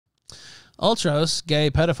Ultros, gay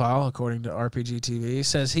pedophile, according to RPG TV,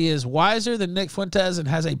 says he is wiser than Nick Fuentes and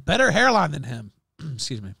has a better hairline than him.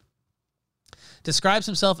 Excuse me. Describes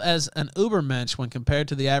himself as an ubermensch when compared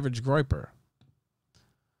to the average groiper.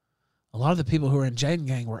 A lot of the people who were in Jaden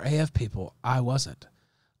Gang were AF people. I wasn't.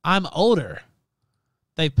 I'm older.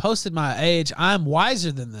 They posted my age. I'm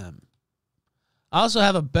wiser than them. I also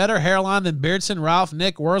have a better hairline than Beardson, Ralph,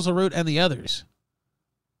 Nick, Wurzelroot, and the others.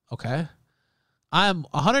 Okay. I'm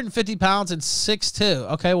 150 pounds and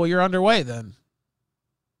 6'2". Okay, well, you're underweight then.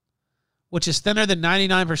 Which is thinner than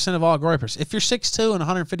 99% of all groipers. If you're 6'2" and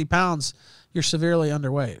 150 pounds, you're severely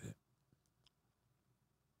underweight.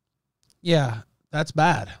 Yeah, that's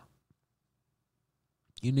bad.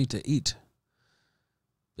 You need to eat.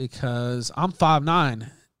 Because I'm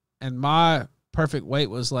 5'9", and my perfect weight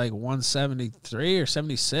was like 173 or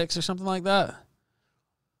 76 or something like that.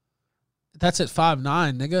 That's at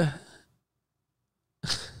 5'9", nigga.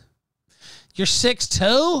 You're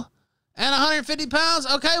 6'2" and 150 pounds?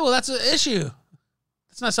 Okay, well, that's an issue.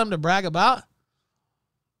 That's not something to brag about.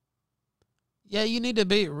 Yeah, you need to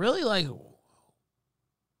be really like,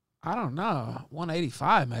 I don't know,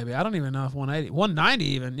 185 maybe. I don't even know if 180. 190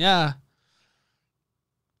 even, yeah.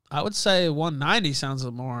 I would say 190 sounds a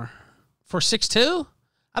little more. For 6'2"?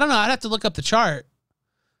 I don't know. I'd have to look up the chart.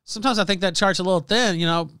 Sometimes I think that chart's a little thin, you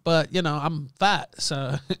know, but, you know, I'm fat,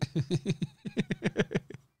 so.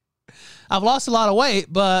 I've lost a lot of weight,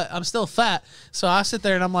 but I'm still fat. So I sit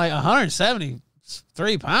there and I'm like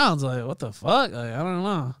 173 pounds. Like, what the fuck? Like, I don't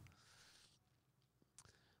know.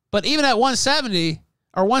 But even at 170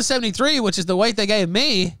 or 173, which is the weight they gave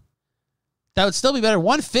me, that would still be better.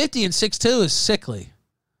 150 and 6'2" is sickly.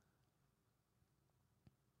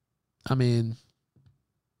 I mean,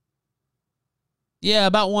 yeah,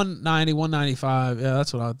 about 190, 195. Yeah,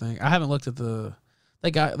 that's what I would think. I haven't looked at the,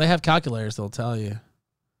 they have calculators, they'll tell you.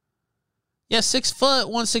 Yeah, 6 foot,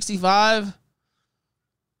 165.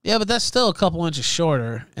 Yeah, but that's still a couple inches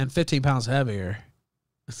shorter and 15 pounds heavier.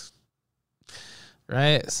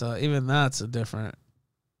 Right? So even that's a different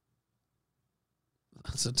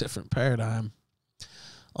paradigm.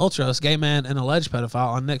 Ultros, gay man and alleged pedophile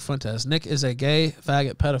on Nick Fuentes. Nick is a gay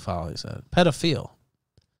faggot pedophile, he said. Pedophile.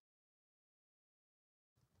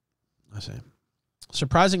 I see.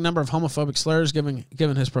 Surprising number of homophobic slurs given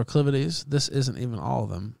his proclivities. This isn't even all of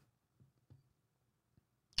them.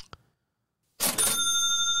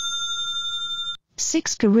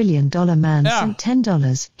 $6 Gorillion man sent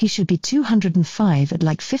 $10. He should be 205 at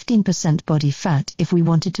like 15% body fat if we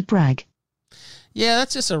wanted to brag. Yeah,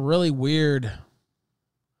 that's just a really weird.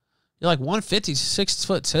 You're like 150,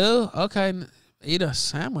 6'2". Okay, eat a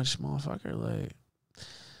sandwich, motherfucker. Like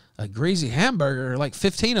a greasy hamburger, like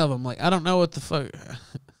 15 of them. Like, I don't know what the fuck.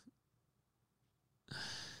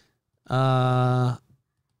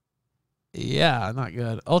 Yeah, not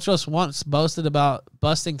good. Ultros once boasted about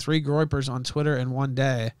busting 3 groipers on Twitter in one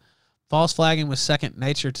day. False flagging was second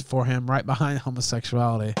nature for him, right behind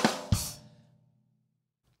homosexuality.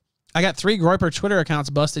 I got 3 groiper Twitter accounts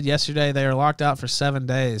busted yesterday. They are locked out for 7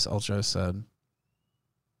 days, Ultros said.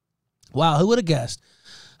 Wow, who would have guessed?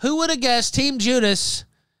 Who would have guessed Team Judas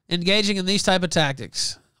engaging in these type of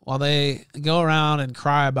tactics while they go around and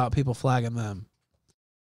cry about people flagging them?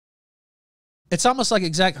 It's almost like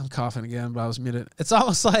I'm coughing again, but I was muted. It's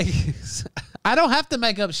almost like I don't have to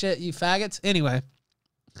make up shit, you faggots. Anyway,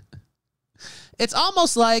 it's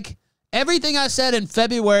almost like everything I said in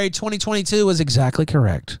February 2022 was exactly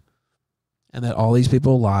correct. And that all these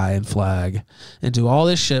people lie and flag and do all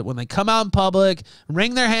this shit when they come out in public,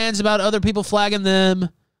 wring their hands about other people flagging them,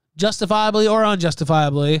 justifiably or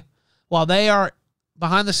unjustifiably, while they are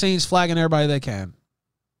behind the scenes flagging everybody they can.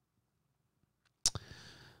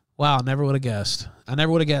 Wow, never would have guessed. I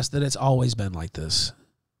never would have guessed that it's always been like this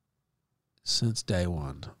since day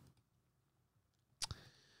one.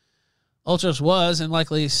 Ultros was and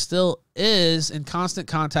likely still is in constant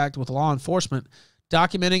contact with law enforcement,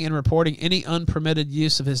 documenting and reporting any unpermitted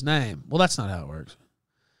use of his name. Well, that's not how it works.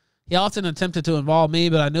 He often attempted to involve me,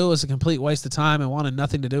 but I knew it was a complete waste of time and wanted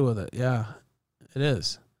nothing to do with it. Yeah, it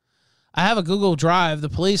is. I have a Google Drive. The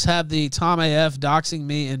police have the Tom AF doxing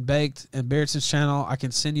me and baked and Beardson's channel. I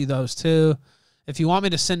can send you those too. If you want me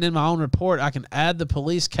to send in my own report, I can add the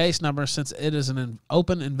police case number since it is an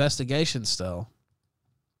open investigation still.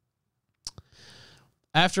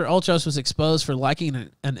 After Ultros was exposed for liking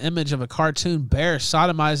an image of a cartoon bear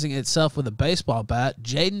sodomizing itself with a baseball bat,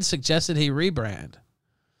 Jaden suggested he rebrand.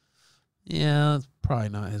 Yeah, that's probably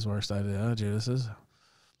not his worst idea, Judas's.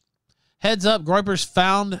 Heads up, groipers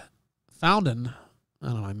found I don't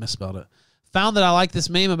know, I misspelled it. Found that I like this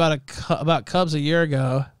meme about Cubs a year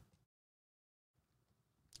ago.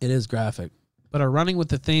 It is graphic, but are running with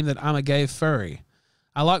the theme that I'm a gay furry.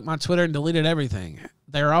 I locked my Twitter and deleted everything.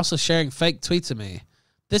 They are also sharing fake tweets of me.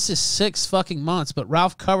 This is 6 fucking months, but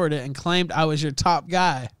Ralph covered it and claimed I was your top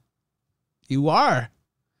guy. You are.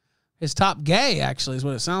 His top gay, actually, is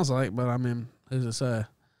what it sounds like, but I mean, who's to say?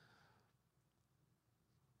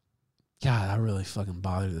 God, I really fucking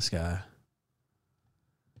bothered this guy.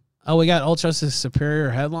 Oh, we got Ultros' superior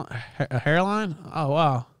hairline? Oh,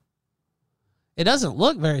 wow. It doesn't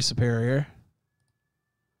look very superior.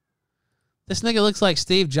 This nigga looks like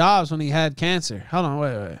Steve Jobs when he had cancer. Hold on,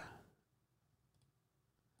 wait.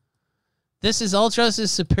 This is Ultros'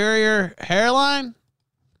 superior hairline?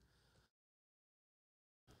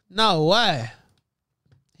 No way.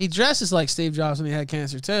 He dresses like Steve Jobs when he had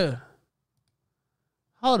cancer, too.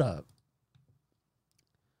 Hold up.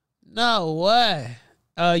 No way.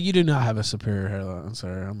 You do not have a superior hairline,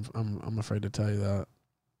 sir. I'm afraid to tell you that.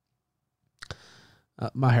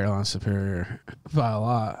 My hairline's superior by a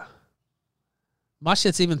lot. My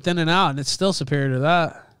shit's even thinning out, and it's still superior to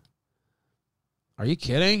that. Are you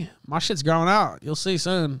kidding? My shit's growing out. You'll see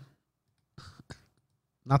soon.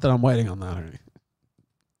 Not that I'm waiting on that or anything.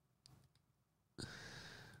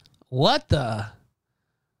 What the?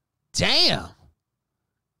 Damn.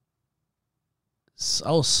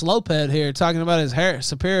 Oh, Slopehead here talking about his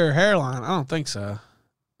superior hairline. I don't think so.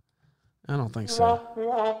 I don't think so.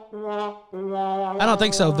 I don't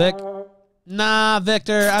think so, Vic. Nah,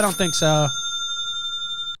 Victor, I don't think so.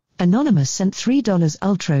 Anonymous sent $3.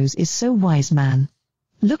 Ultros is so wise, man.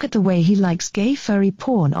 Look at the way he likes gay furry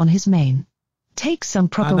porn on his main. Takes some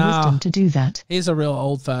proper wisdom to do that. He's a real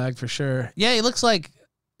old fag for sure. Yeah, he looks like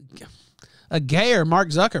a gayer Mark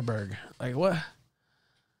Zuckerberg. Like, what?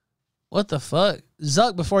 What the fuck?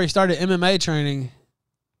 Zuck, before he started MMA training.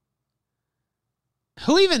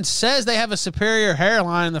 Who even says they have a superior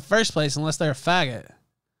hairline in the first place unless they're a faggot?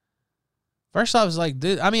 First off, it's like,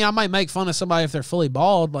 dude, I mean, I might make fun of somebody if they're fully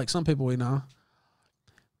bald, like some people we know.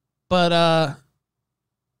 But,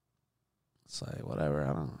 it's like,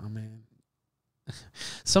 whatever. I mean,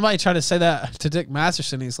 somebody tried to say that to Dick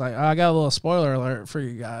Masterson. He's like, oh, I got a little spoiler alert for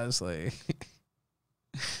you guys. Like,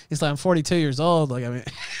 he's like, I'm 42 years old. Like, I mean,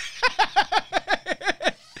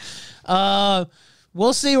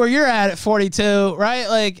 we'll see where you're at 42, right?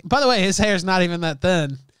 Like, by the way, his hair's not even that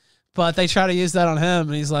thin, but they try to use that on him,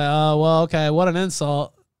 and he's like, oh, well, okay, what an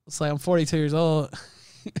insult. It's like, I'm 42 years old.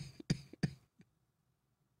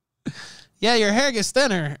 Yeah, your hair gets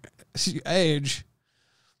thinner as you age.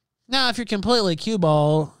 Now, if you're completely cue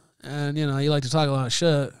ball and, you know, you like to talk a lot of shit,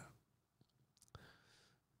 of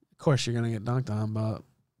course you're going to get dunked on, but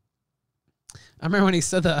I remember when he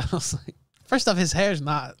said that, I was like, first off, his hair's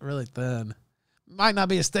not really thin. Might not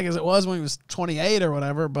be as thick as it was when he was 28 or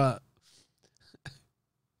whatever, but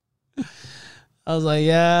I was like,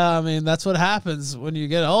 yeah, I mean, that's what happens when you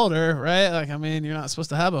get older, right? Like, I mean, you're not supposed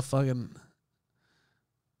to have a fucking...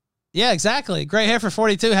 Yeah, exactly. Gray hair for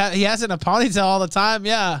 42. He has it in a ponytail all the time.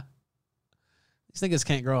 Yeah. These niggas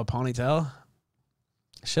can't grow a ponytail.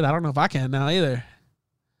 Shit, I don't know if I can now either.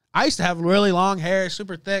 I used to have really long hair,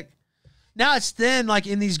 super thick. Now it's thin, like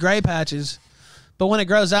in these gray patches. But when it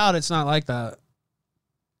grows out, it's not like that.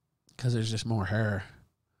 Because there's just more hair.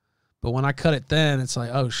 But when I cut it thin, it's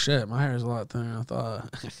like, oh shit, my hair is a lot thinner than I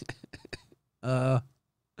thought.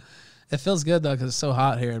 It feels good though, because it's so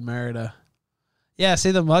hot here in Merida. Yeah,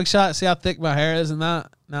 see the mugshot? See how thick my hair is and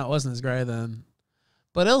that? No, it wasn't as gray then.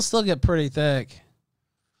 But it'll still get pretty thick.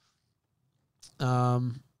 I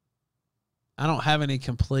don't have any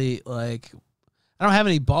complete, like... I don't have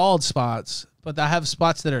any bald spots, but I have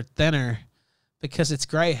spots that are thinner because it's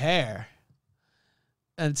gray hair.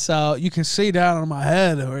 And so you can see down on my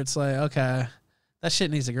head where it's like, okay, that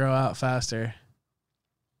shit needs to grow out faster.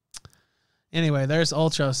 Anyway, there's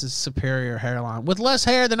Ultros' superior hairline. With less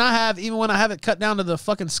hair than I have, even when I have it cut down to the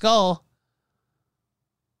fucking skull.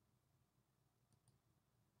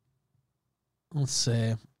 Let's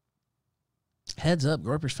see. Heads up,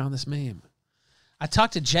 Gorpers found this meme. I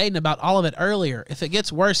talked to Jaden about all of it earlier. If it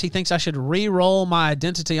gets worse, he thinks I should re-roll my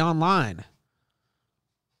identity online.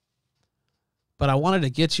 But I wanted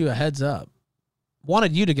to get you a heads up.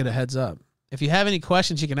 Wanted you to get a heads up. If you have any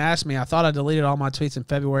questions, you can ask me. I thought I deleted all my tweets in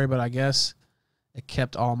February, but I guess it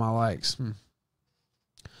kept all my likes.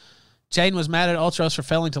 Jaden was mad at Ultros for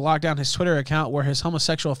failing to lock down his Twitter account where his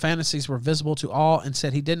homosexual fantasies were visible to all and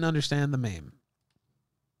said he didn't understand the meme.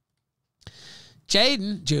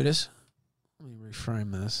 Jaden, Judas... Let me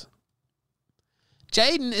reframe this.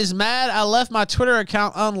 Jaden is mad I left my Twitter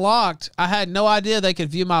account unlocked. I had no idea they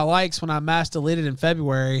could view my likes when I mass deleted in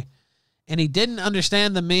February. And he didn't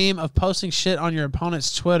understand the meme of posting shit on your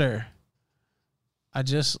opponent's Twitter. I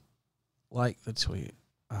just like the tweet.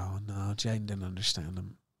 Oh, no. Jaden didn't understand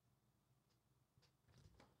him.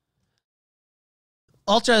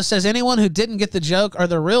 Ultros says anyone who didn't get the joke are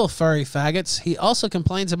the real furry faggots. He also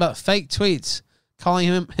complains about fake tweets, calling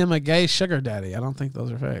him a gay sugar daddy. I don't think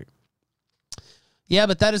those are fake. Yeah,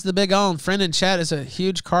 but that is the big on. Friend in chat is a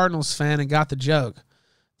huge Cardinals fan and got the joke.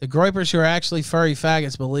 The groypers who are actually furry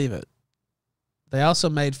faggots believe it. They also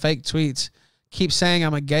made fake tweets. Keep saying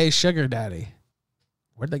I'm a gay sugar daddy.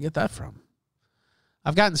 Where'd they get that from?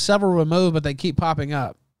 I've gotten several removed, but they keep popping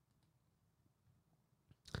up.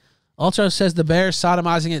 Ultros says the Bears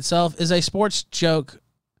sodomizing itself is a sports joke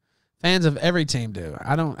fans of every team do.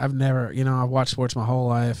 I've never, I've watched sports my whole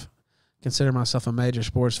life. Consider myself a major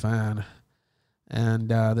sports fan. And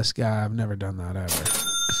this guy, I've never done that ever.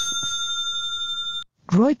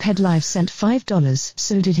 Groyped Live sent $5.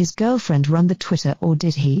 So did his girlfriend run the Twitter or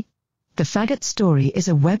did he? The faggot story is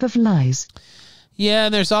a web of lies. Yeah,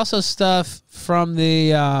 and there's also stuff from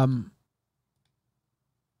the...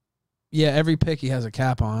 every pick he has a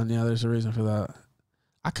cap on. Yeah, there's a reason for that.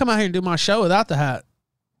 I come out here and do my show without the hat.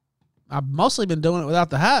 I've mostly been doing it without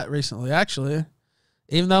the hat recently, actually.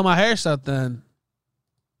 Even though my hair's so thin.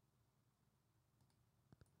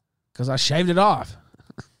 Because I shaved it off.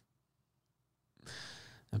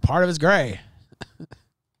 And part of it's gray.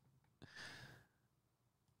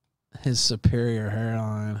 His superior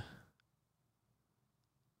hairline.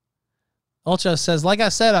 Ultra says, like I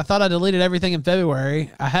said, I thought I deleted everything in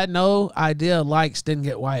February. I had no idea likes didn't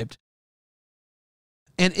get wiped.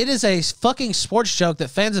 And it is a fucking sports joke that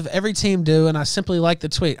fans of every team do, and I simply like the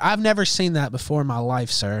tweet. I've never seen that before in my life,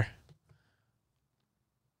 sir.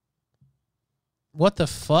 What the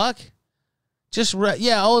fuck?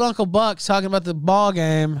 Old Uncle Buck talking about the ball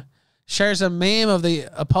game shares a meme of the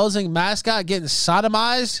opposing mascot getting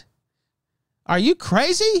sodomized. Are you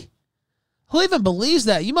crazy? Who even believes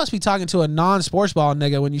that? You must be talking to a non-sports ball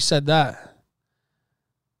nigga when you said that.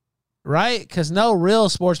 Right? Because no real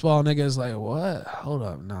sports ball nigga is like, what? Hold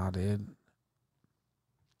up. Nah, dude.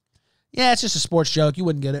 Yeah, it's just a sports joke. You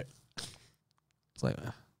wouldn't get it. It's like...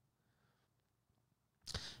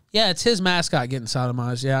 Yeah, it's his mascot getting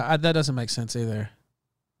sodomized. Yeah, that doesn't make sense either.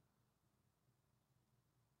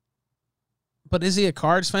 But is he a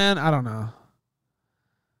Cards fan? I don't know.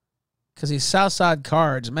 Because he's Southside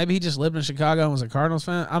Cards. Maybe he just lived in Chicago and was a Cardinals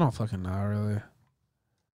fan? I don't fucking know, really.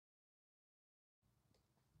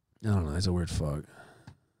 I don't know. He's a weird fuck.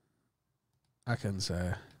 I couldn't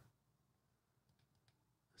say.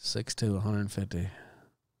 6'2", 150.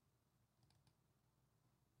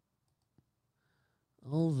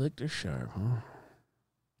 Old Victor Sharp, huh?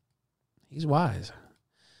 He's wise.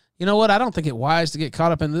 You know what? I don't think it's wise to get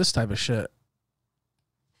caught up in this type of shit.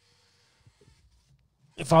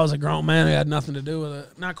 If I was a grown man who had nothing to do with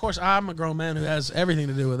it. Now, of course, I'm a grown man who has everything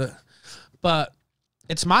to do with it. But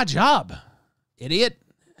it's my job, idiot.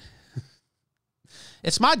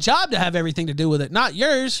 It's my job to have everything to do with it, not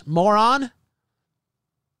yours, moron.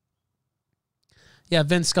 Yeah,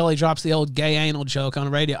 Vince Scully drops the old gay anal joke on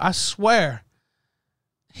the radio. I swear.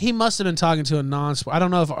 He must have been talking to a non-sport. I don't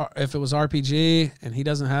know if it was RPG and he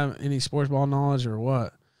doesn't have any sports ball knowledge or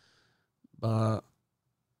what. But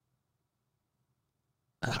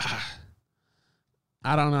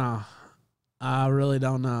I don't know. I really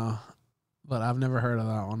don't know. But I've never heard of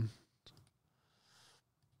that one.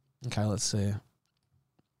 Okay, let's see.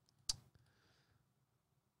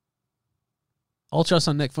 Ultros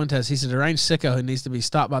on Nick Fuentes. He's a deranged sicko who needs to be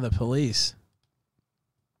stopped by the police.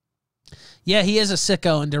 Yeah, he is a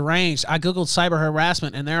sicko and deranged. I Googled cyber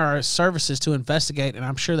harassment, and there are services to investigate, and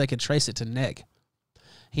I'm sure they could trace it to Nick.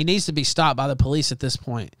 He needs to be stopped by the police at this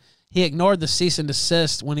point. He ignored the cease and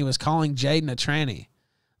desist when he was calling Jaden a tranny.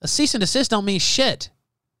 A cease and desist don't mean shit.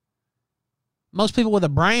 Most people with a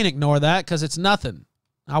brain ignore that because it's nothing.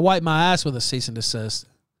 I wipe my ass with a cease and desist.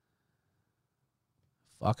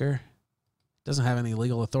 Fucker. Doesn't have any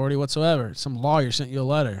legal authority whatsoever. Some lawyer sent you a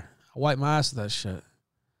letter. I wipe my ass with that shit.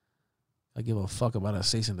 I give a fuck about a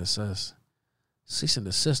cease and desist. Cease and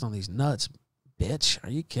desist on these nuts, bitch.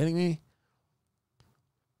 Are you kidding me?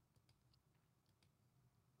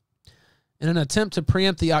 In an attempt to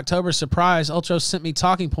preempt the October surprise, Ultros sent me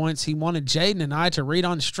talking points he wanted Jaden and I to read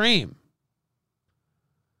on stream.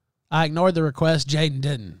 I ignored the request. Jaden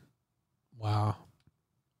didn't. Wow.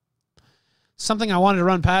 Something I wanted to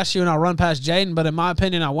run past you, and I'll run past Jaden, but in my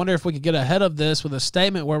opinion, I wonder if we could get ahead of this with a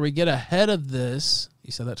statement where we get ahead of this.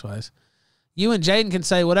 You said that twice. You and Jaden can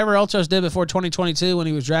say whatever Ultros did before 2022 when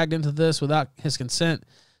he was dragged into this without his consent,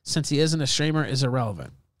 since he isn't a streamer, is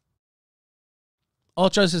irrelevant.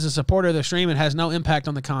 Ultros is a supporter of the stream and has no impact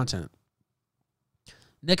on the content.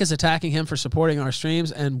 Nick is attacking him for supporting our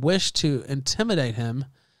streams and wish to intimidate him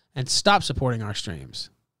and stop supporting our streams.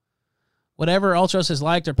 Whatever Ultros has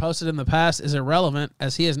liked or posted in the past is irrelevant,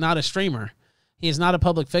 as he is not a streamer. He is not a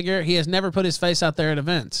public figure. He has never put his face out there at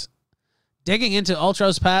events. Digging into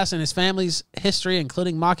Ultros' past and his family's history,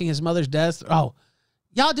 including mocking his mother's death. Oh,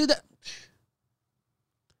 y'all do that.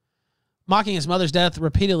 Mocking his mother's death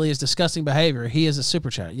repeatedly is disgusting behavior. He is a super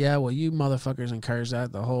chat. Yeah, well, you motherfuckers encouraged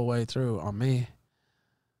that the whole way through on me.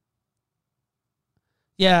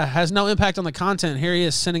 Yeah, has no impact on the content. Here he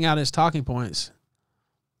is sending out his talking points.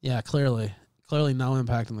 Yeah, clearly. Clearly no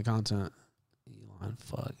impact on the content. Elon,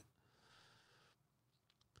 fuck.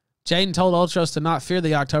 Jaden told Ultros to not fear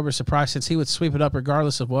the October surprise since he would sweep it up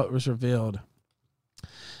regardless of what was revealed.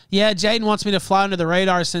 Yeah, Jaden wants me to fly under the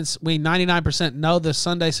radar since we 99% know the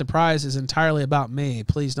Sunday surprise is entirely about me.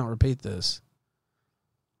 Please don't repeat this.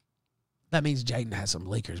 That means Jaden has some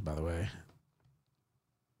leakers, by the way.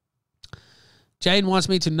 Jaden wants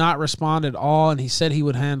me to not respond at all, and he said he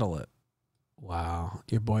would handle it. Wow,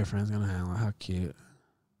 your boyfriend's going to handle it. How cute.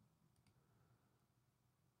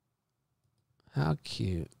 How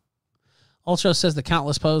cute. Ultros says the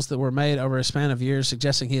countless posts that were made over a span of years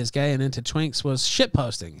suggesting he is gay and into twinks was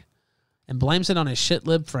shitposting and blames it on his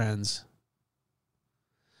shit-lib friends.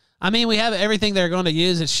 I mean, we have everything they're going to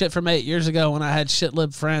use. It's shit from 8 years ago when I had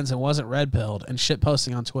shit-lib friends and wasn't red-pilled and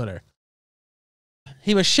shitposting on Twitter.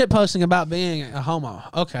 He was shitposting about being a homo.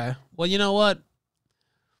 Okay. Well, you know what?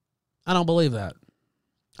 I don't believe that.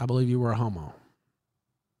 I believe you were a homo.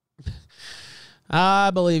 I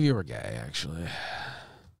believe you were gay, actually.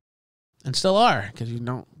 And still are, because you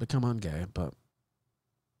don't become ungay. But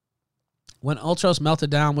when Ultros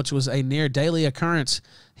melted down, which was a near daily occurrence,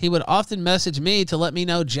 he would often message me to let me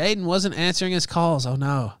know Jaden wasn't answering his calls. Oh,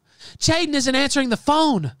 no. Jaden isn't answering the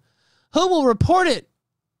phone. Who will report it?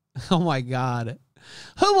 Oh, my God.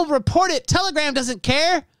 Who will report it? Telegram doesn't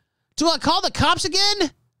care. Do I call the cops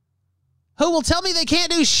again? Who will tell me they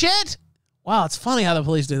can't do shit? Wow, it's funny how the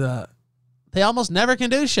police do that. They almost never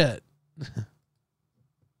can do shit.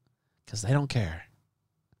 Because they don't care.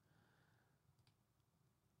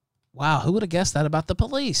 Wow, who would have guessed that about the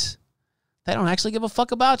police? They don't actually give a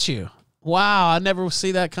fuck about you. Wow, I never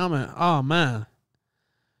see that coming. Oh, man.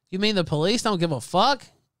 You mean the police don't give a fuck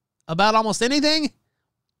about almost anything?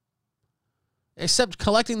 Except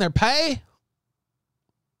collecting their pay?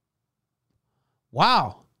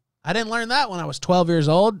 Wow. I didn't learn that when I was 12 years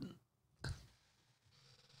old.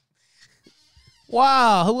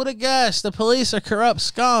 Wow, who would have guessed? The police are corrupt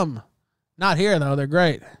scum. Not here, though. They're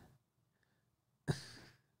great.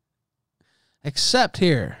 Except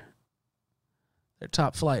here. They're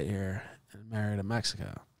top flight here and married in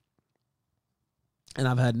Mexico. And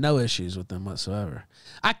I've had no issues with them whatsoever.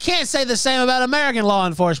 I can't say the same about American law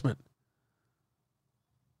enforcement.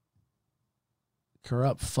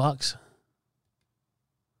 Corrupt fucks.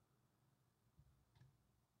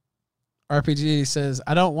 RPG says,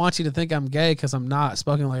 I don't want you to think I'm gay because I'm not.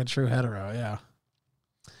 Spoken like a true hetero. Yeah.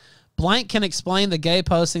 Blank can explain the gay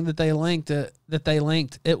posting that they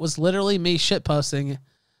linked. It was literally me shit posting.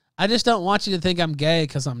 I just don't want you to think I'm gay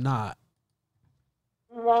because I'm not.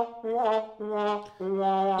 Yeah,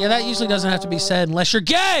 that usually doesn't have to be said unless you're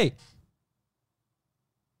gay.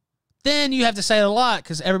 Then you have to say it a lot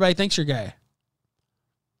because everybody thinks you're gay.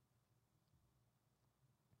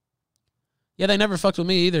 Yeah, they never fucked with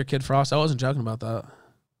me either, Kid Frost. I wasn't joking about that.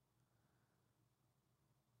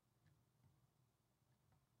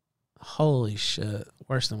 Holy shit.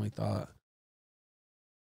 Worse than we thought.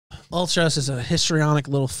 Ultros is a histrionic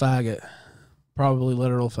little faggot. Probably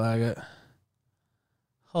literal faggot.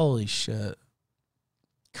 Holy shit.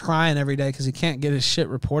 Crying every day because he can't get his shit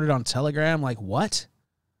reported on Telegram. Like, what?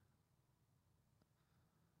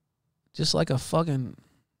 Just like a fucking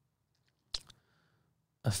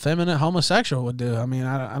effeminate homosexual would do. I mean,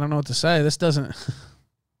 I don't know what to say. This doesn't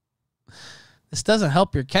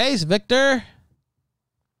help your case, Victor.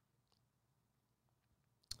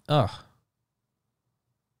 Ugh.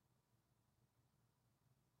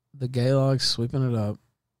 The gay log's sweeping it up.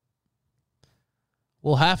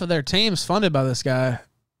 Well, half of their team's funded by this guy.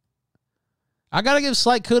 I got to give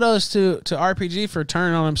slight kudos to RPG for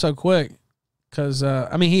turning on him so quick. Because,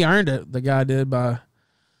 I mean, he earned it. The guy did by,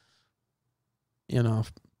 you know,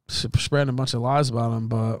 spreading a bunch of lies about him.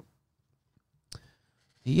 But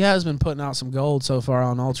he has been putting out some gold so far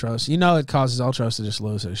on Ultros. You know it causes Ultros to just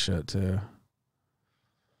lose his shit, too.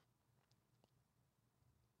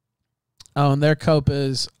 Oh, and their cope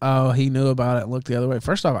is, oh, he knew about it and looked the other way.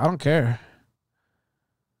 First off, I don't care.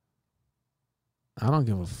 I don't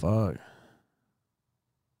give a fuck.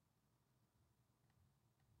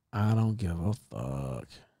 I don't give a fuck.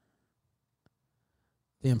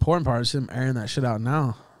 The important part is him airing that shit out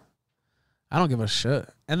now. I don't give a shit.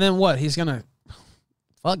 And then what? He's going to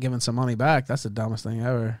fuck giving some money back. That's the dumbest thing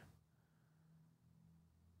ever.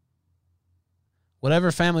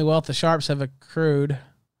 Whatever family wealth the Sharps have accrued,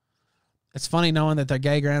 it's funny knowing that their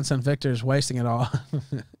gay grandson Victor is wasting it all.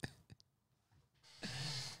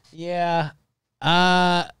 Yeah.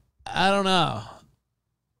 I don't know.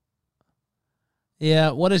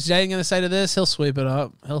 Yeah, what is Jaden going to say to this? He'll sweep it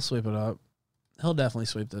up. He'll sweep it up. He'll definitely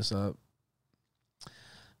sweep this up.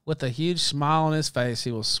 With a huge smile on his face,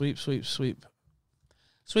 he will sweep, sweep, sweep.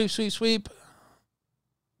 Sweep, sweep, sweep.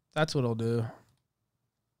 That's what he'll do.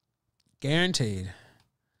 Guaranteed.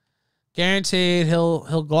 Guaranteed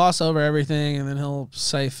he'll gloss over everything and then he'll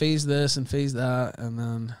say fees this and fees that and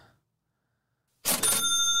then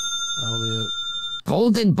that'll be it.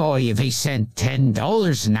 Golden boy, if he sent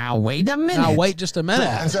 $10 now, wait a minute. Now wait just a minute.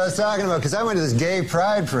 And so I was talking about, because I went to this gay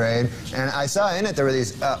pride parade, and I saw in it there were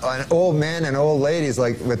these old men and old ladies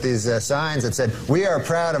like with these signs that said, "We are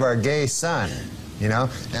proud of our gay son." You know,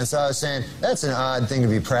 and so I was saying that's an odd thing to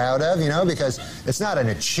be proud of, you know, because it's not an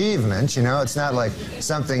achievement, you know, it's not like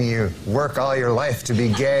something you work all your life to be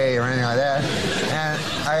gay or anything like that. And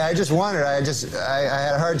I just wondered, I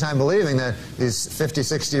had a hard time believing that these 50,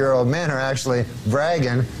 60-year-old men are actually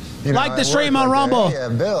bragging. You know, like the stream on Rumble. Yeah,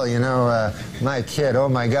 Bill, you know, my kid, oh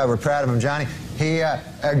my God, we're proud of him, Johnny. He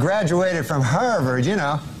graduated from Harvard, you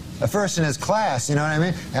know. First in his class, you know what I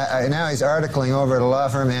mean? Now he's articling over at a law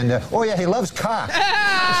firm, and oh yeah, he loves cock. You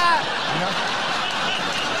know?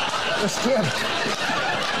 This kid,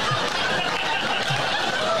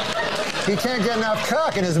 he can't get enough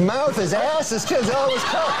cock in his mouth, his ass. This kid's always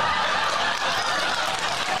cock.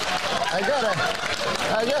 I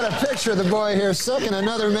got a picture of the boy here sucking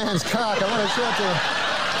another man's cock. I want to show it to you.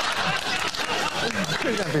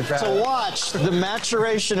 To watch the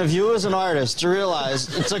maturation of you as an artist, to realize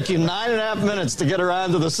it took you 9.5 minutes to get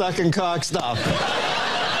around to the sucking cock stuff.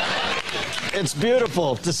 It's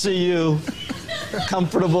beautiful to see you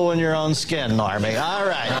comfortable in your own skin, Normie. All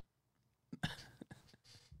right.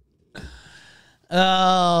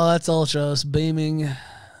 Oh, that's Ultros beaming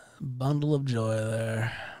bundle of joy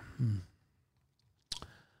there.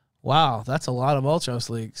 Wow, that's a lot of Ultros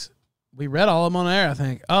leaks. We read all of them on air, I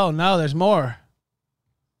think. Oh, no, there's more.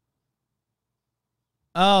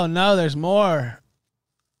 Oh, no, there's more.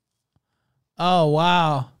 Oh,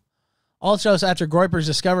 wow. Ultros after Groypers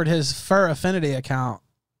discovered his Fur Affinity account.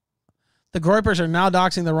 The Groypers are now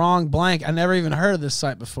doxing the wrong blank. I never even heard of this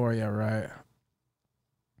site before. Yeah, right.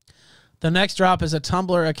 The next drop is a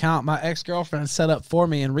Tumblr account my ex-girlfriend set up for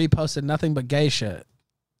me and reposted nothing but gay shit.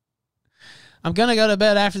 I'm going to go to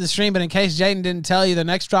bed after the stream, but in case Jaden didn't tell you, the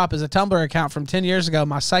next drop is a Tumblr account from 10 years ago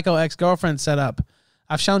my psycho ex-girlfriend set up.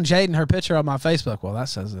 I've shown Jaden her picture on my Facebook. Well, that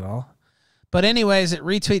says it all. But anyways, it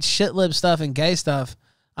retweets shitlib stuff and gay stuff.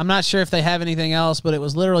 I'm not sure if they have anything else, but it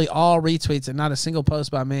was literally all retweets and not a single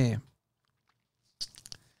post by me.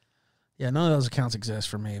 Yeah, none of those accounts exist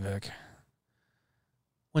for me, Vic.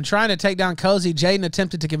 When trying to take down Cozy, Jaden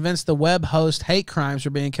attempted to convince the web host hate crimes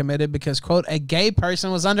were being committed because, quote, a gay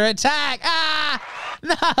person was under attack. Ah!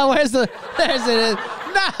 No, there's it.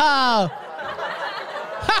 No!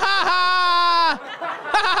 Ha ha ha!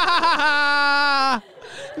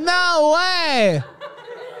 No way.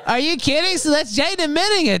 Are you kidding? So that's Jaden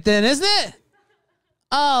admitting it then, isn't it?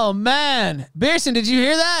 Oh, man. Beerson, did you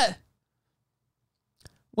hear that?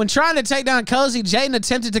 When trying to take down Cozy, Jaden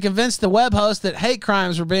attempted to convince the web host that hate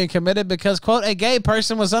crimes were being committed because, quote, a gay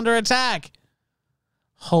person was under attack.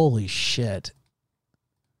 Holy shit.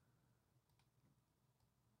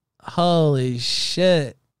 Holy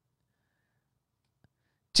shit.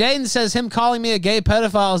 Jaden says him calling me a gay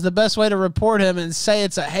pedophile is the best way to report him and say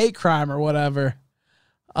it's a hate crime or whatever.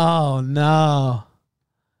 Oh, no.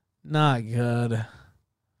 Not good.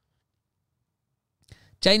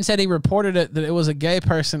 Jaden said he reported it that it was a gay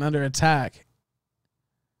person under attack.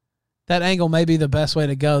 That angle may be the best way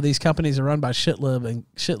to go. These companies are run by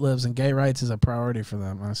shitlibs and gay rights is a priority for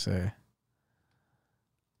them, I say.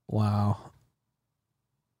 Wow.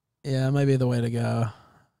 Yeah, it may be the way to go.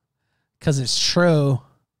 Because it's true.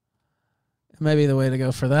 It may be the way to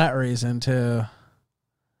go for that reason, too.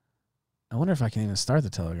 I wonder if I can even start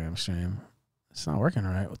the Telegram stream. It's not working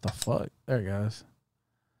right. What the fuck? There it goes.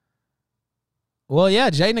 Well, yeah,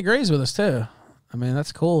 Jaden agrees with us, too. I mean,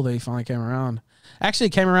 that's cool that he finally came around. Actually,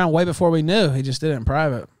 he came around way before we knew. He just did it in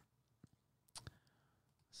private.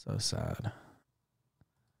 So sad.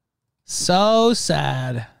 So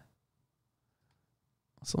sad.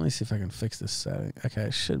 So let me see if I can fix this setting. Okay,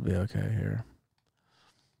 it should be okay here.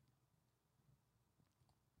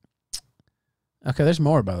 Okay, there's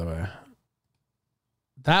more, by the way.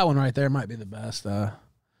 That one right there might be the best. That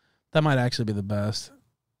might actually be the best.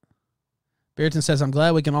 Beardson says, I'm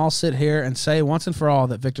glad we can all sit here and say once and for all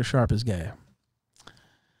that Victor Sharp is gay.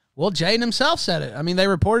 Well, Jaden himself said it. I mean, they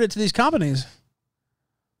reported it to these companies.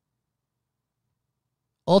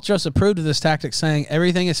 Ultros approved of this tactic, saying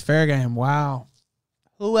everything is fair game. Wow.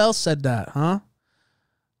 Who else said that, huh?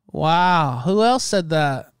 Wow. Who else said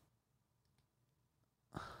that?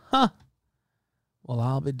 Huh. Well,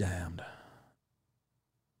 I'll be damned.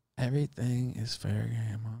 Everything is fair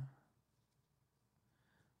game, huh?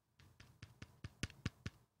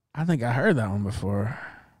 I think I heard that one before.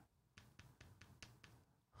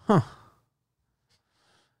 Huh.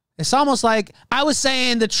 It's almost like I was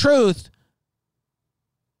saying the truth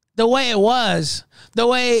the way it was, the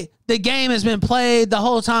way the game has been played the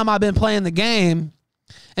whole time I've been playing the game,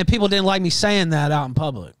 and people didn't like me saying that out in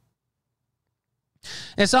public.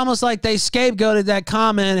 It's almost like they scapegoated that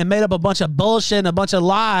comment and made up a bunch of bullshit and a bunch of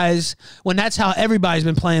lies when that's how everybody's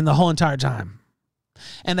been playing the whole entire time.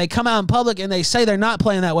 And they come out in public and they say they're not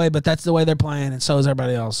playing that way, but that's the way they're playing, and so is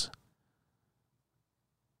everybody else.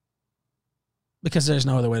 Because there's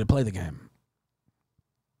no other way to play the game.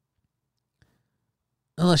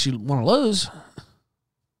 Unless you want to lose.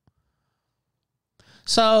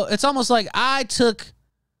 So it's almost like I took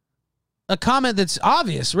a comment that's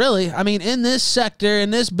obvious, really. I mean, in this sector,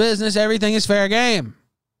 in this business, everything is fair game.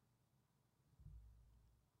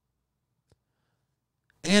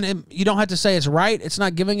 And you don't have to say it's right. It's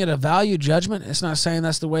not giving it a value judgment. It's not saying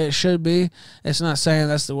that's the way it should be. It's not saying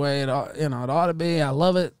that's the way it ought to be. I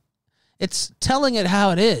love it. It's telling it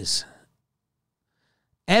how it is.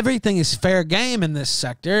 Everything is fair game in this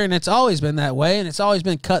sector, and it's always been that way, and it's always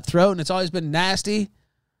been cutthroat, and it's always been nasty.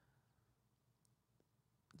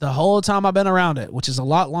 The whole time I've been around it, which is a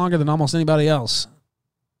lot longer than almost anybody else.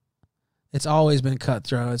 It's always been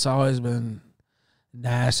cutthroat. It's always been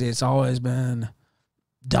nasty. It's always been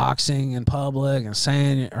doxing in public and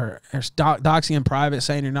saying, or doxing in private,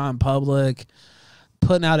 saying you're not in public,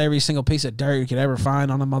 putting out every single piece of dirt you could ever find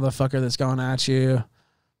on a motherfucker that's going at you.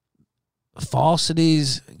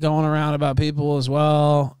 Falsities going around about people as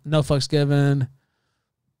well. No fucks given.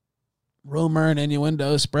 Rumor and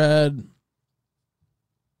innuendo spread.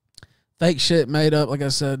 Fake shit made up, like I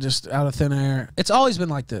said, just out of thin air. It's always been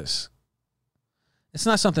like this. It's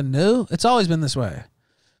not something new. It's always been this way.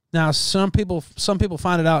 Now, some people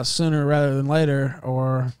find it out sooner rather than later,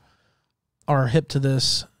 or are hip to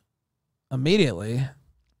this immediately.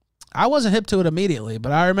 I wasn't hip to it immediately,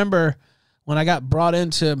 but I remember when I got brought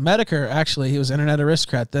into Medicare, actually, he was Internet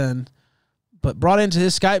Aristocrat then, but brought into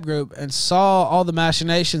his Skype group and saw all the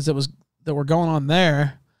machinations that were going on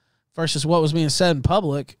there versus what was being said in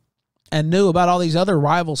public, and knew about all these other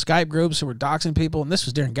rival Skype groups who were doxing people, and this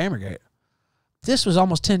was during Gamergate. This was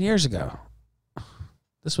almost 10 years ago.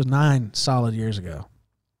 This was 9 solid years ago.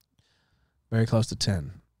 Very close to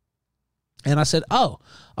 10. And I said, oh,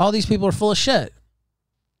 all these people are full of shit.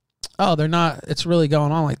 Oh, they're not. It's really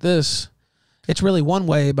going on like this. It's really one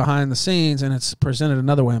way behind the scenes, and it's presented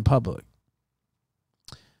another way in public.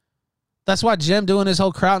 That's why Jim doing his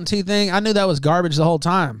whole Kraut and T thing, I knew that was garbage the whole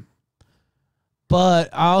time. But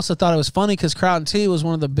I also thought it was funny because Kraut and T was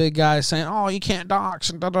one of the big guys saying, oh, you can't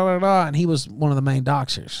dox, and da-da-da-da, and he was one of the main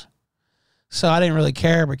doxers. So I didn't really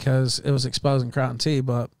care because it was exposing Kraut and T,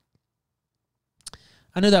 but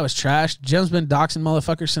I knew that was trash. Jim's been doxing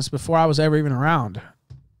motherfuckers since before I was ever even around.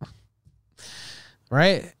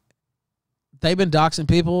 Right? They've been doxing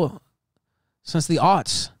people since the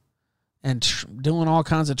aughts and doing all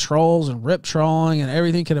kinds of trolls and rip trolling and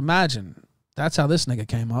everything you could imagine. That's how this nigga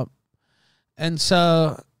came up. And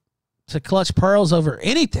so to clutch pearls over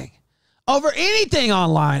anything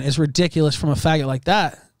online is ridiculous from a faggot like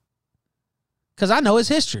that. Because I know his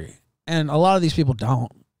history. And a lot of these people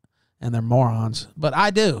don't. And they're morons. But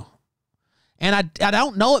I do. And I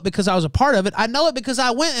don't know it because I was a part of it. I know it because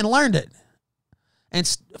I went and learned it. And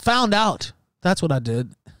found out. That's what I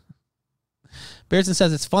did. Beardson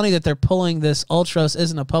says it's funny that they're pulling this Ultros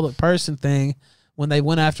isn't a public person thing when they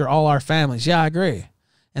went after all our families. Yeah, I agree.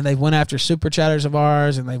 And they went after super chatters of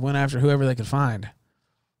ours, and they went after whoever they could find.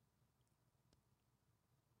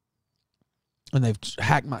 And they've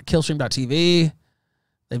hacked my Killstream.tv.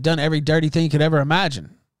 They've done every dirty thing you could ever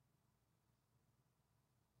imagine.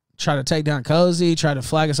 Try to take down Cozy, try to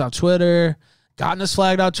flag us off Twitter, gotten us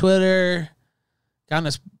flagged off Twitter, gotten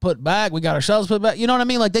us put back. We got ourselves put back. You know what I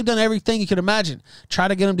mean? Like, they've done everything you could imagine. Try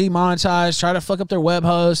to get them demonetized, try to fuck up their web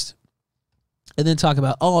host, and then talk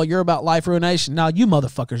about, oh, you're about life ruination. Now, you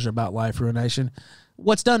motherfuckers are about life ruination.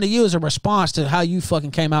 What's done to you is a response to how you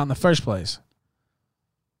fucking came out in the first place.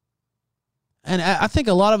 And I think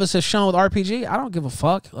a lot of us have shown with RPG, I don't give a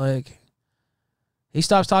fuck. Like, he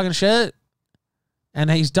stops talking shit,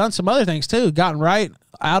 and he's done some other things too. Gotten right,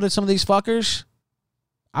 outed some of these fuckers.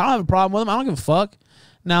 I don't have a problem with him. I don't give a fuck.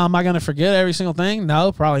 Now, am I going to forget every single thing?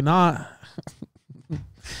 No, probably not.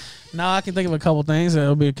 No, I can think of a couple things that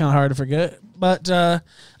it'll be kind of hard to forget. But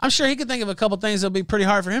I'm sure he can think of a couple things that'll be pretty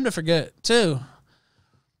hard for him to forget too.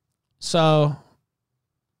 So,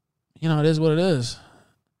 you know, it is what it is.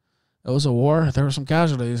 It was a war. There were some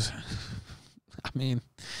casualties. I mean,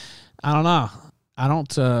 I don't know. I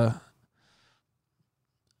don't.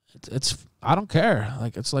 I don't care.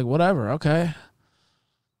 Like, it's like, whatever. Okay.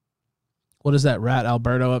 What is that rat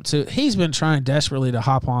Alberto up to? He's been trying desperately to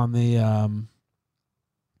hop on the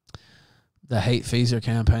hate Feezer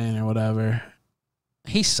campaign or whatever.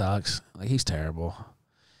 He sucks. Like, he's terrible.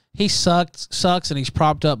 He sucks, and he's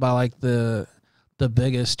propped up by like the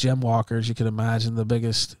biggest gym walkers you could imagine, the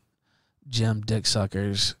biggest gym dick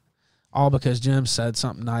suckers, all because Jim said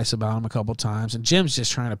something nice about him a couple times, and Jim's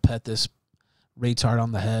just trying to pet this retard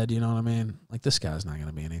on the head. You know what I mean? Like, this guy's not going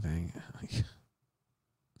to be anything. Like,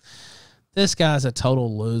 this guy's a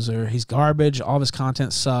total loser. He's garbage. All of his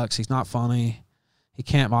content sucks. He's not funny. He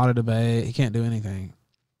can't mod a debate. He can't do anything.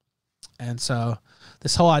 And so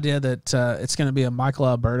this whole idea that it's going to be a Michael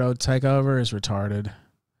Alberto takeover is retarded.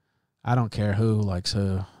 I don't care who likes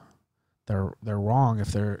who. They're wrong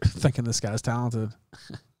if they're thinking this guy's talented,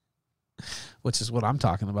 which is what I'm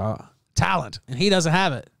talking about. Talent. And he doesn't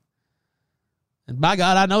have it. And by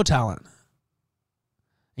God, I know talent.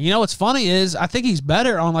 And you know what's funny is I think he's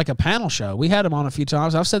better on like a panel show. We had him on a few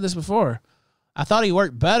times. I've said this before. I thought he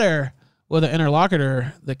worked better with an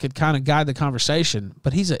interlocutor that could kind of guide the conversation,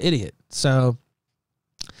 but he's an idiot. So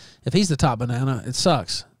if he's the top banana, it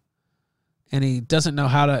sucks. And he doesn't know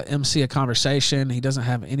how to MC a conversation. He doesn't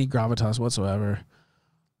have any gravitas whatsoever.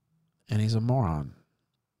 And he's a moron.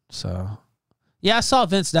 So, yeah, I saw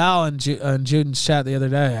Vince Dow in Juden's chat the other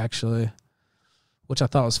day, actually, which I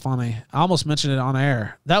thought was funny. I almost mentioned it on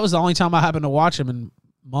air. That was the only time I happened to watch him in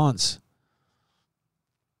months.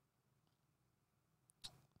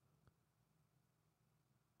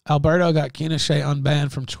 Alberto got Kinashe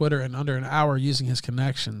unbanned from Twitter in under an hour using his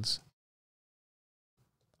connections.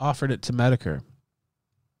 Offered it to Medicare.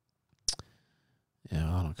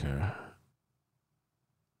 Yeah, I don't care.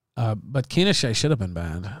 But Kinashe should have been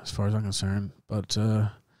banned, as far as I'm concerned. But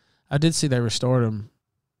I did see they restored him.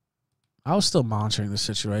 I was still monitoring the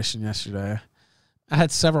situation yesterday. I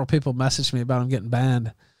had several people message me about him getting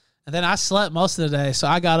banned. And then I slept most of the day, so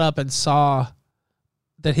I got up and saw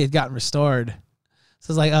that he had gotten restored.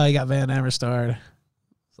 So it's like, oh, he got banned and restored.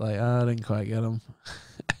 It's like, oh, I didn't quite get him.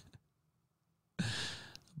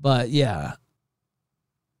 But, yeah.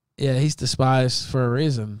 Yeah, he's despised for a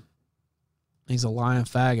reason. He's a lying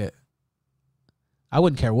faggot. I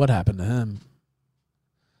wouldn't care what happened to him.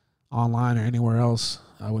 Online or anywhere else.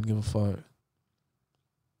 I wouldn't give a fuck.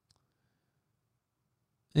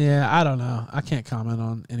 Yeah, I don't know. I can't comment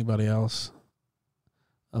on anybody else.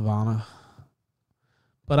 Ivana.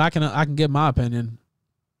 But I can give my opinion.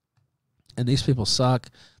 And these people suck.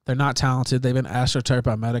 They're not talented. They've been astroturfed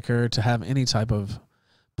by Medicare to have any type of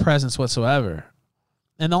presence whatsoever.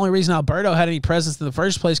 And the only reason Alberto had any presence in the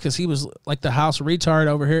first place because he was like the house retard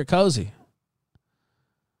over here at Cozy.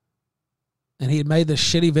 And he had made this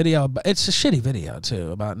shitty video. It's a shitty video,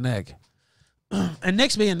 too, about Nick. And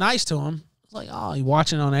Nick's being nice to him. It's like, oh, he's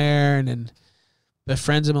watching on air and then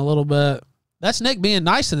befriends him a little bit. That's Nick being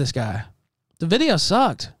nice to this guy. The video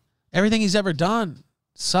sucked. Everything he's ever done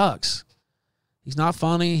sucks. He's not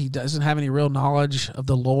funny. He doesn't have any real knowledge of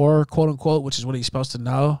the lore, quote unquote, which is what he's supposed to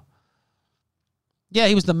know. Yeah,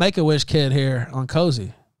 he was the Make-A-Wish kid here on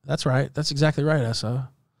Cozy. That's right. That's exactly right, SO.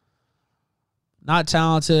 Not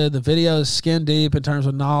talented. The video is skin deep in terms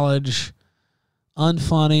of knowledge.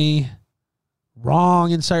 Unfunny. Wrong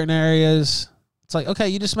in certain areas. It's like, okay,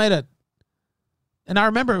 you just made a... And I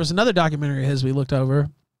remember it was another documentary of his we looked over.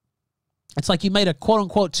 It's like you made a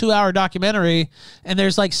quote-unquote 2-hour documentary, and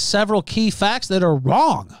there's like several key facts that are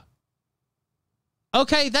wrong.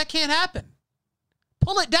 Okay, that can't happen.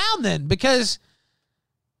 Pull it down then, because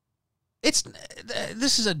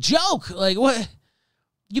this is a joke. Like, what?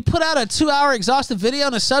 You put out a 2-hour exhaustive video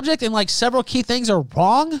on a subject, and like several key things are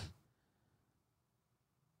wrong?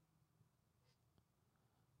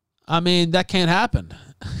 I mean, that can't happen.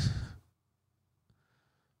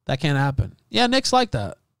 That can't happen. Yeah, Nick's like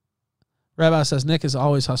that. Rabbi says Nick is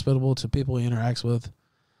always hospitable to people he interacts with.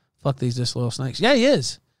 Fuck these disloyal snakes. Yeah, he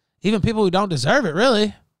is. Even people who don't deserve it,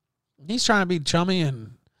 really. He's trying to be chummy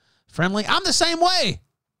and friendly. I'm the same way.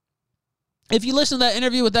 If you listen to that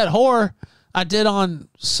interview with that whore I did on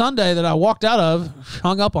Sunday that I walked out of,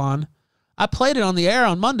 hung up on. I played it on the air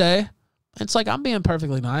on Monday. It's like I'm being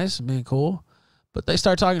perfectly nice and being cool. But they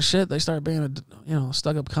start talking shit. They start being a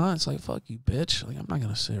stuck up cunt. It's like, fuck you, bitch. Like, I'm not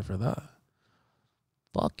going to sit here for that.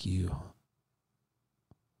 Fuck you.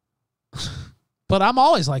 But I'm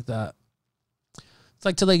always like that. It's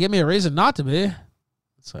like till they give me a reason not to be.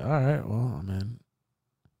 It's like, all right, well, I mean,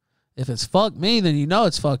 if it's fuck me, then you know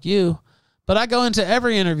it's fuck you. But I go into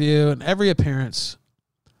every interview and every appearance,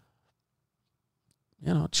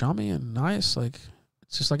 chummy and nice. Like,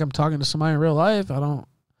 it's just like I'm talking to somebody in real life. I don't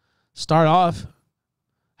start off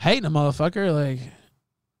hating a motherfucker. Like,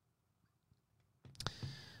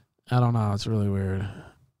 I don't know. It's really weird.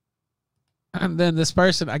 And then this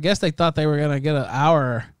person, I guess they thought they were going to get an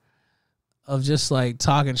hour of just like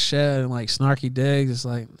talking shit and like snarky digs. It's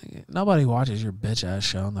like, nobody watches your bitch ass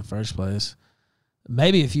show in the first place.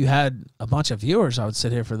 Maybe if you had a bunch of viewers, I would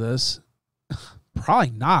sit here for this.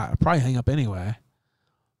 Probably not. I'd probably hang up anyway.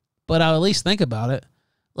 But I would at least think about it.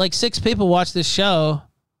 Like 6 people watch this show.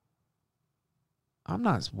 I'm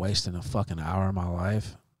not wasting a fucking hour of my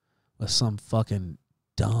life with some fucking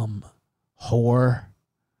dumb whore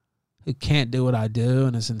who can't do what I do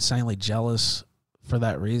and is insanely jealous for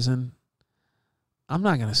that reason. I'm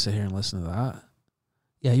not going to sit here and listen to that.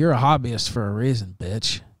 Yeah, you're a hobbyist for a reason,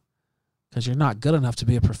 bitch. Because you're not good enough to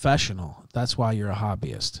be a professional. That's why you're a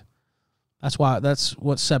hobbyist. That's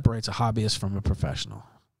what separates a hobbyist from a professional.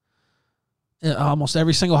 Almost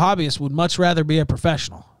every single hobbyist would much rather be a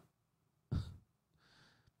professional.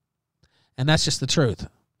 And that's just the truth.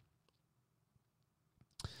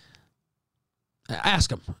 Ask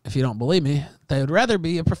them if you don't believe me. They would rather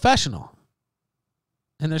be a professional.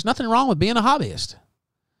 And there's nothing wrong with being a hobbyist.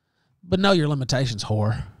 But know your limitations,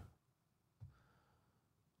 whore.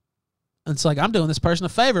 It's like I'm doing this person a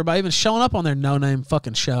favor by even showing up on their no-name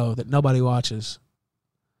fucking show that nobody watches.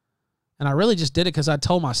 And I really just did it because I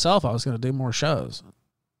told myself I was going to do more shows.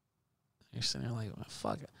 You're sitting there like, well,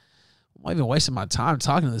 fuck it. I'm not even wasting my time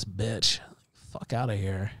talking to this bitch. Fuck out of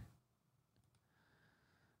here.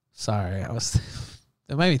 Sorry,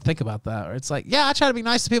 it made me think about that. Where it's like, yeah, I try to be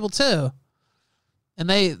nice to people too. And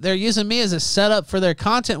they're using me as a setup for their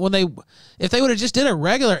content when if they would have just did a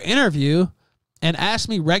regular interview and asked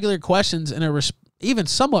me regular questions in a even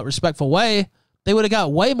somewhat respectful way, they would have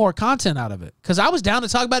got way more content out of it. Because I was down to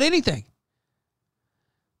talk about anything.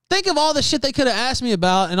 Think of all the shit they could have asked me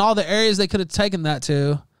about and all the areas they could have taken that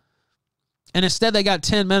to. And instead they got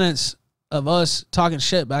 10 minutes of us talking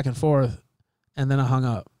shit back and forth. And then I hung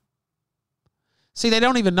up. See, they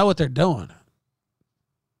don't even know what they're doing.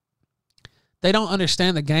 They don't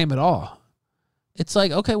understand the game at all. It's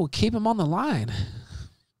like, okay, well, keep them on the line.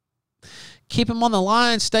 Keep them on the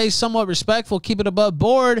line, stay somewhat respectful, keep it above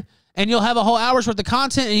board, and you'll have a whole hour's worth of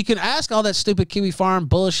content, and you can ask all that stupid Kiwi Farm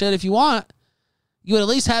bullshit if you want. You would at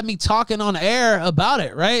least have me talking on air about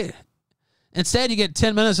it, right? Instead, you get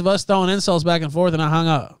 10 minutes of us throwing insults back and forth, and I hung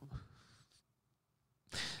up.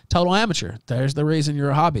 Total amateur. There's the reason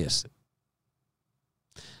you're a hobbyist.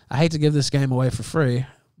 I hate to give this game away for free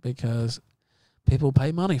because people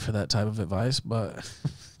pay money for that type of advice, but...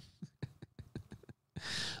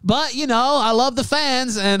 But, I love the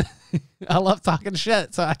fans, and I love talking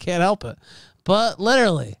shit, so I can't help it. But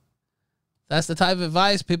literally, that's the type of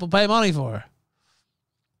advice people pay money for.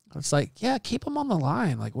 It's like, yeah, keep them on the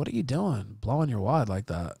line. Like, what are you doing? Blowing your wad like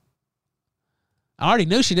that. I already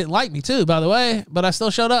knew she didn't like me, too, by the way, but I still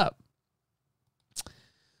showed up.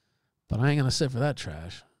 But I ain't going to sit for that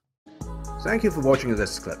trash. Thank you for watching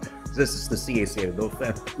this clip. This is the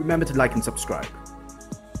CAC. Remember to like and subscribe.